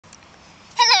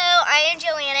I am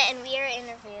Joanna, and we are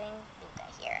interviewing Luca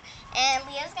here. And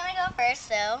Leo's gonna go first,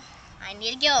 so I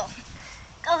need to go.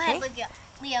 Go ahead, Luca.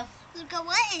 Leo. Luca,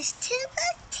 what is 2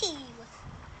 + 2?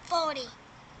 40.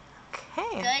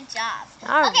 Okay. Good job.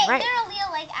 All okay, right. there,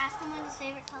 Leo, like, ask him what his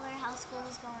favorite color, how school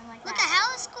is going, like Luca, that.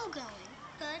 how is school going?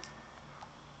 Good.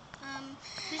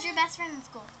 Who's your best friend in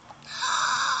school?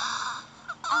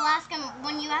 I'll ask him,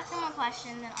 when you ask him a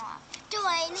question, then I'll ask him.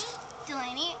 Delaney.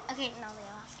 Delaney? Okay, no,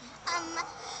 Leo, ask him.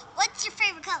 What's your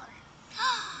favorite color?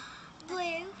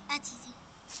 Blue. That's easy.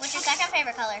 What's your second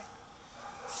favorite color?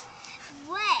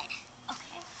 Red.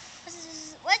 Okay.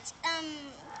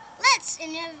 Let's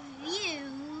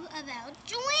interview about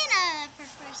Joanna for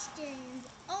question.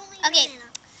 Only Okay.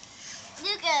 Joanna.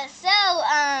 Luca, so,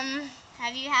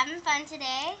 have you having fun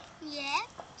today?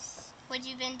 Yes. What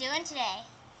you been doing today?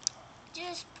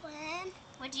 Just playing.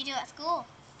 What'd you do at school?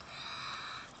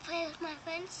 Play with my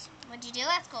friends. What'd you do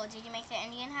at school? Did you make the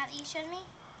Indian hat that you showed me?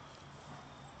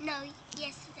 No,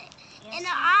 yesterday. Yes,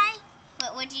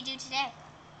 And what'd you do today?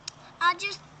 I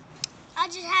just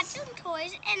had some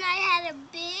toys, and I had a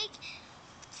big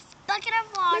bucket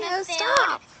of water Leo, filled,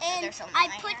 stop. and There's something I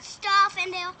right put here. stuff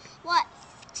in there,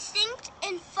 synced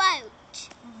and float.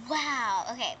 Wow.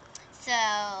 Okay.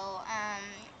 So,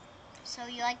 so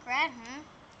you like red,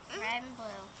 Red and blue.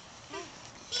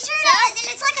 He sure does,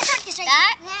 and it's like a circus right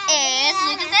That now. is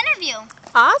Luca's interview.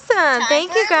 Awesome. Time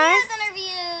Thank for you, guys. Luca's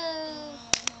interview.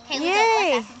 Okay, Luca,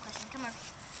 Yay. let's ask him a question. Come on.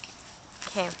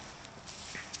 Okay.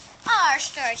 Our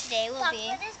star today will be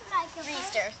This microphone.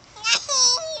 Reester.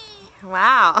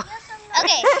 Wow.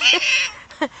 Okay.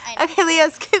 Okay, Leo,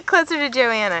 scoot closer to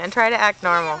Joanna and try to act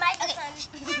normal.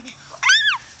 Microphone.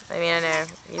 I mean, I know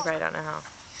you probably don't know how.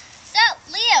 So,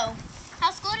 Leo,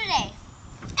 how's school today?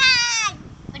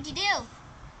 What'd you do?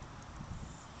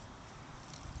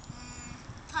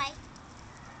 Play.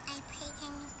 I played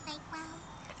in the playground.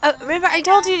 Oh, remember, I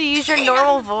told you to use your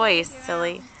normal voice,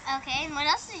 silly. Okay, and what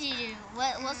else did you do?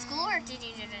 What schoolwork did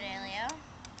you do today, Leo?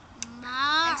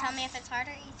 Mom. And tell me if it's hard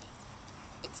or easy.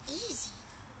 It's easy.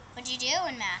 What'd you do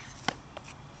in math?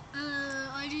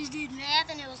 I just did math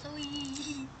and it was so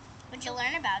easy. What'd you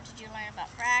learn about? Did you learn about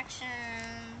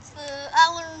fractions? I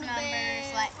learned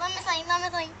Numbers, about. what? Let me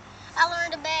think. I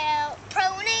learned about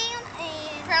pronoun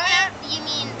and Pronoun? You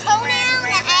mean pronoun,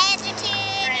 grammar? the adjective,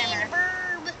 and Grammar. the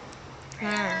verb. I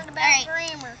learned about Alright.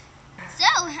 grammar. So,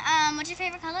 what's your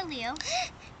favorite color, Leo?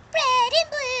 Red and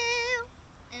blue.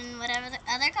 And whatever the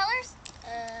other colors?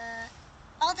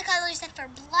 All the colors except for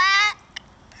black,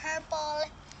 purple.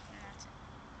 And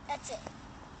That's it.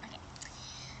 that's it.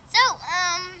 So,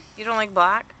 You don't like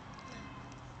black?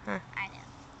 I do.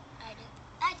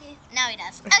 I do. No, he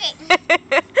does. Okay.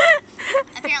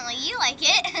 Apparently you like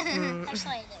it.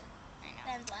 Actually, I do. I know.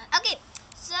 Then black. Okay,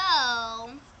 so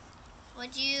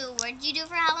what'd you do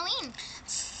for Halloween?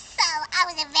 So I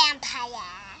was a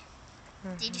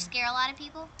vampire. Did you scare a lot of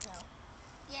people? No.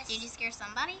 Yes. Did you scare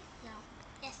somebody? No.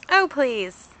 Yes. Oh,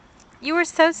 please. You were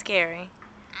so scary.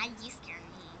 You scared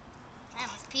me. I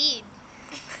almost peed.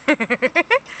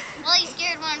 Well, you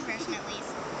scared one person at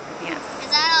least. Yes. Is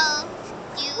that all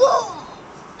you? Whoa.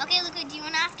 Okay, Luca, do you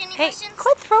want to ask any Hey, questions?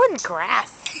 quit throwing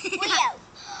grass. Leo,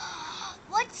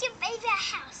 what's your favorite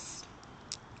house?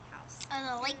 House.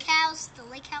 The lake house. The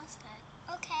lake house.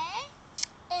 Okay.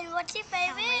 And what's your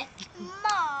favorite?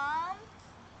 Mom.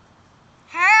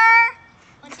 Her.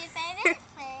 What's your favorite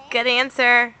friend? Good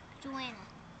answer. Joanna.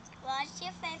 What's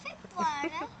your favorite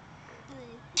water?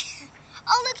 Blue.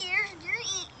 Oh, look,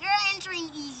 you're answering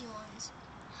easy ones.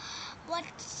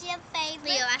 What's your favorite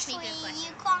Leo, ask me a tree good question.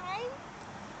 you climb?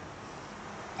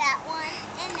 That one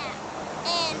and that one.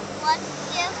 And what's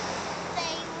your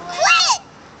favorite? What?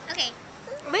 Okay.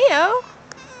 Leo,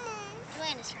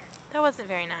 Joanna's turn. that wasn't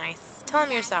very nice. Tell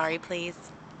him you're sorry, please.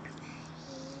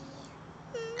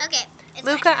 Okay. It's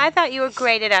my Luca, turn. I thought you were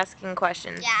great at asking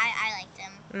questions. Yeah, I liked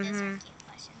them. Those were Mhm. cute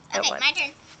questions. It Okay, was. my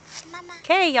turn. Mama.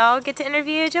 Okay, y'all get to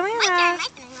interview Joanna. My turn.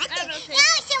 My turn. No,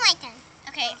 it's still my turn.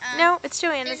 Okay. No, it's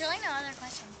Joanna's. There's really no other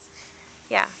questions.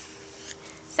 Yeah.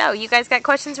 So, you guys got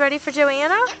questions ready for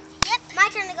Joanna? Yep, my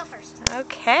turn to go first.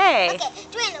 Okay. Okay,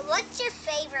 Joanna, what's your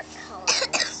favorite color?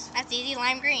 That's easy,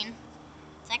 lime green.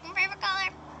 Second favorite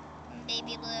color,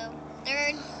 baby blue.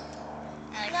 Third,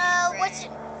 I like No, red. what's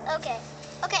okay?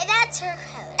 Okay, that's her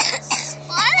color.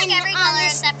 Well, I like And every on color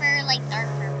this- except for like dark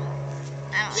purple.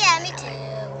 I don't Yeah, like me that color.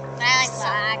 too. But I like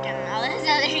black and all those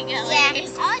other colors. Yeah,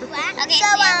 I like black. Okay, So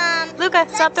yeah. Luca,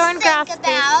 stop throwing grass, think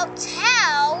please. about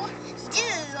how do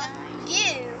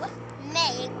you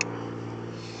make?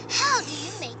 How do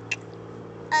you make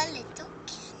a little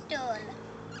candle?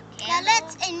 Now Candle?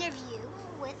 let's interview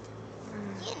with,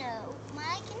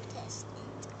 my contestant.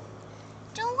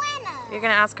 You're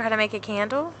gonna ask her how to make a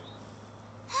candle?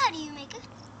 How do you make a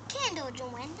candle,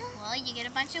 Joanna? Well, you get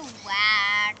a bunch of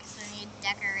wax and you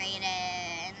decorate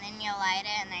it, and then you light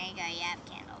it, and there you go. You have a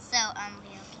candle. So,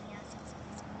 Leo, can you ask us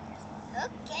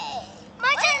something? Okay.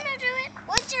 My turn to do it.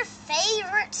 What's your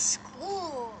favorite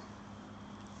school?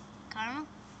 Carmel?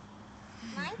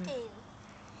 Mine too.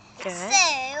 Good.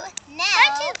 So,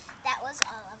 now, that was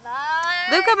all of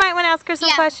our... Luca might want to ask her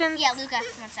some questions. Yeah, Luca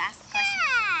wants to ask a question.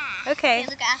 Okay. Okay,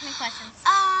 Luca, ask me questions.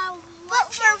 But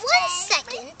for 1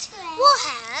 second, we'll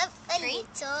have a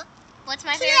little What's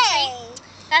my play. favorite tree?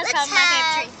 That's probably my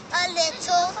favorite tree. A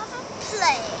little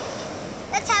play.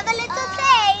 Let's have a little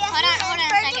play. Hold on a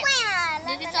second. Joanna.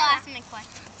 Luca's still asking me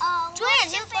questions. Joanna,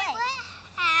 your favorite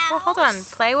house? Well, hold on.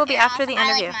 Play will be after the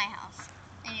interview. I like my house.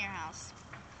 And your house.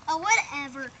 Oh,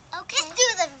 whatever. Okay. Let's do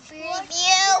the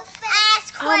review.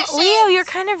 Ask questions. Leo, you're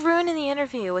kind of ruining the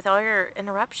interview with all your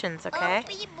interruptions, okay?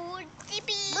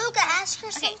 Luca, ask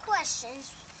her some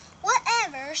questions.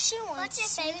 Whatever she wants you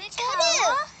to do.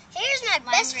 Here's my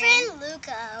best friend,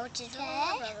 Luca, which is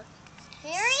my brother.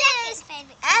 Here he is,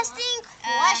 asking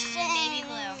questions. Baby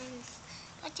blue.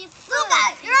 Luca,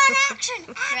 you're on action.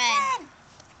 Red.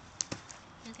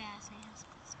 Luca, ask me.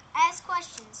 Ask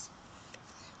questions.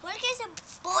 What gets a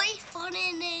boy fun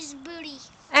in his booty?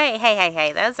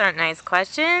 Hey, those aren't nice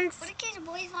questions. What gets a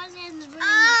boy fun in his booty?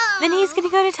 Then he's going to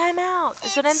go to timeout.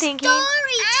 That's what I'm thinking.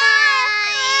 Story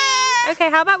time. Okay,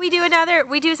 how about we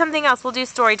do something else. We'll do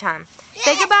story time.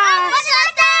 Say goodbye. What's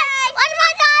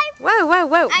my time?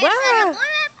 Whoa.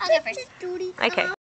 I'll go first. Okay.